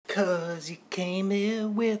'Cause you came here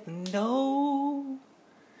with a no,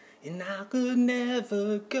 and I could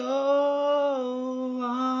never go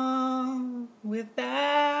on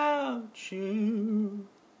without you.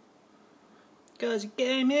 'Cause you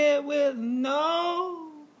came here with a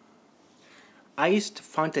no. Iced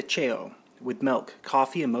Fontecchio with milk,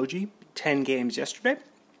 coffee emoji, 10 games yesterday.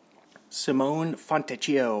 Simone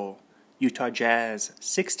Fontecchio, Utah Jazz,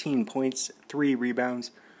 16 points, 3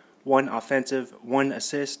 rebounds, 1 offensive, 1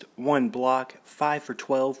 assist, 1 block, 5 for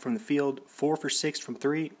 12 from the field, 4 for 6 from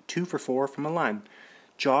 3, 2 for 4 from the line.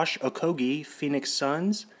 Josh Okogie, Phoenix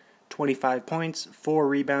Suns, 25 points, 4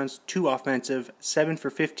 rebounds, 2 offensive, 7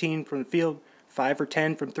 for 15 from the field, 5 for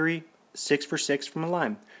 10 from 3, 6 for 6 from the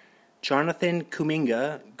line. Jonathan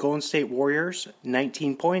Kuminga, Golden State Warriors,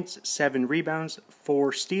 19 points, 7 rebounds,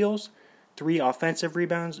 4 steals, 3 offensive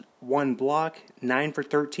rebounds, 1 block, 9 for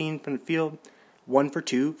 13 from the field, 1 for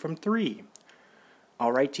 2 from 3.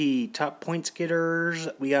 Alrighty, top points getters.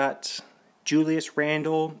 We got Julius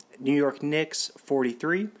Randle, New York Knicks,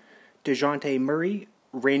 43. DeJounte Murray,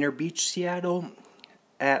 Rainier Beach, Seattle.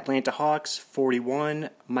 Atlanta Hawks, 41.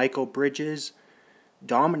 Michael Bridges,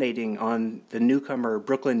 dominating on the newcomer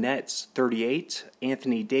Brooklyn Nets, 38.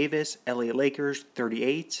 Anthony Davis, LA Lakers,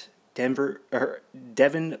 38.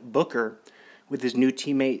 Devin Booker with his new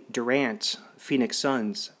teammate Durant, Phoenix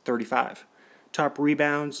Suns, 35. Top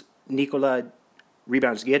rebounds,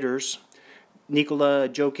 rebounds getters, Nikola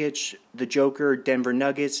Jokic, the Joker, Denver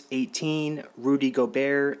Nuggets, 18. Rudy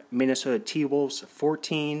Gobert, Minnesota T-Wolves,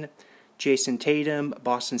 14. Jason Tatum,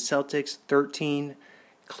 Boston Celtics, 13.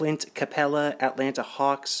 Clint Capella, Atlanta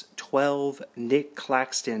Hawks, 12. Nick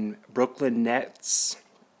Claxton, Brooklyn Nets,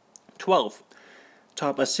 12.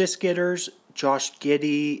 Top assist getters, Josh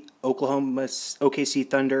Giddey, OKC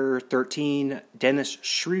Thunder, 13. Dennis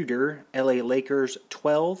Schroeder, LA Lakers,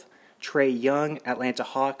 12. Trae Young, Atlanta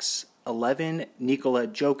Hawks, 11. Nikola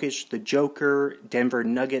Jokic, the Joker, Denver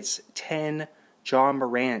Nuggets, 10. Ja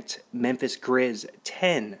Morant, Memphis Grizz,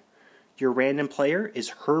 10. Your random player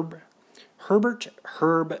is Herbert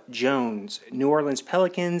Jones, New Orleans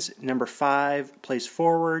Pelicans, number 5, plays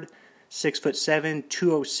forward, 6'7",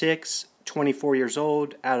 206, 24 years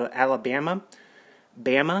old, out of Alabama.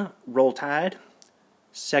 Bama, Roll Tide,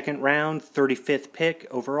 second round, 35th pick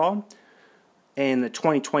overall. In the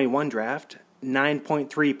 2021 draft,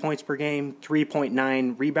 9.3 points per game,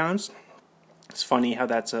 3.9 rebounds. It's funny how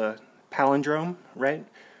that's a palindrome, right?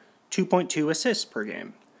 2.2 assists per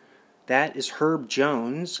game. That is Herb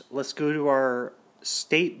Jones. Let's go to our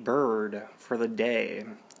state bird for the day.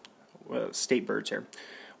 Well, state birds here.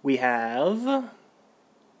 We have...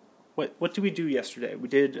 What did we do yesterday? We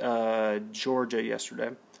did Georgia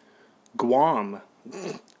yesterday. Guam.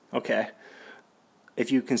 Okay.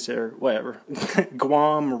 If you consider... Whatever.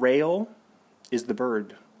 Guam rail is the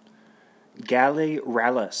bird.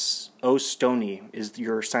 Gallilaris ostoni is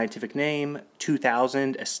your scientific name.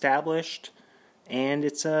 2000 established. And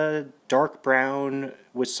it's a dark brown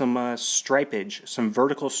with some stripage, some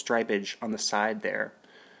vertical stripage on the side there.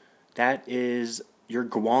 That is your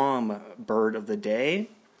Guam bird of the day.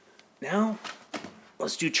 Now,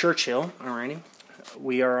 let's do Churchill. Alrighty.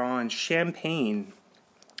 We are on champagne.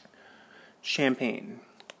 Champagne.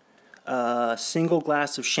 A single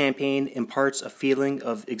glass of champagne imparts a feeling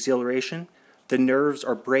of exhilaration. The nerves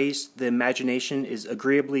are braced. The imagination is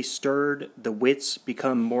agreeably stirred. The wits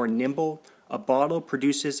become more nimble. A bottle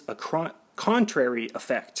produces a contrary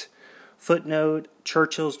effect. Footnote,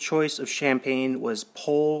 Churchill's choice of champagne was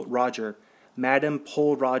Pol Roger. Madame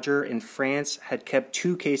Pol Roger in France had kept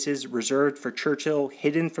 2 cases reserved for Churchill,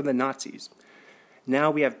 hidden from the Nazis.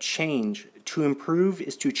 Now we have change. To improve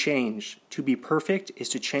is to change. To be perfect is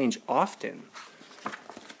to change often.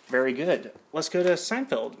 Very good. Let's go to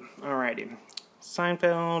Seinfeld. Alrighty.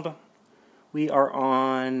 Seinfeld. We are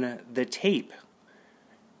on The Tape.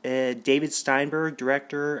 David Steinberg,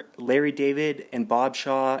 director, Larry David and Bob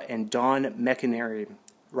Shaw and Don McInerney,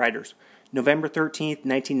 writers. November 13th,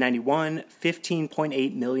 1991,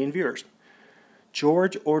 15.8 million viewers.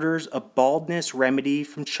 George orders a baldness remedy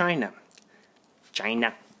from China.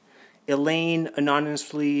 Elaine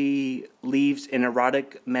anonymously leaves an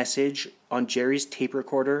erotic message on Jerry's tape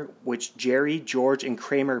recorder, which Jerry, George, and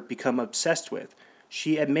Kramer become obsessed with.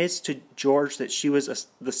 She admits to George that she was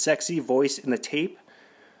the sexy voice in the tape.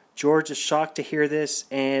 George is shocked to hear this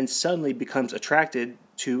and suddenly becomes attracted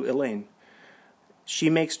to Elaine. She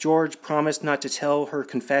makes George promise not to tell her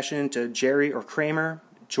confession to Jerry or Kramer.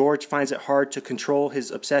 George finds it hard to control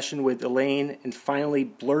his obsession with Elaine and finally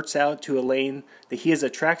blurts out to Elaine that he is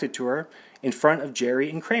attracted to her in front of Jerry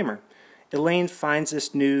and Kramer. Elaine finds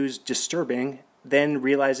this news disturbing then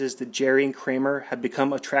realizes that Jerry and Kramer have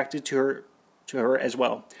become attracted to her as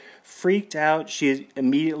well. Freaked out, she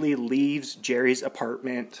immediately leaves Jerry's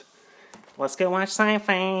apartment. Let's go watch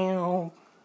Seinfeld.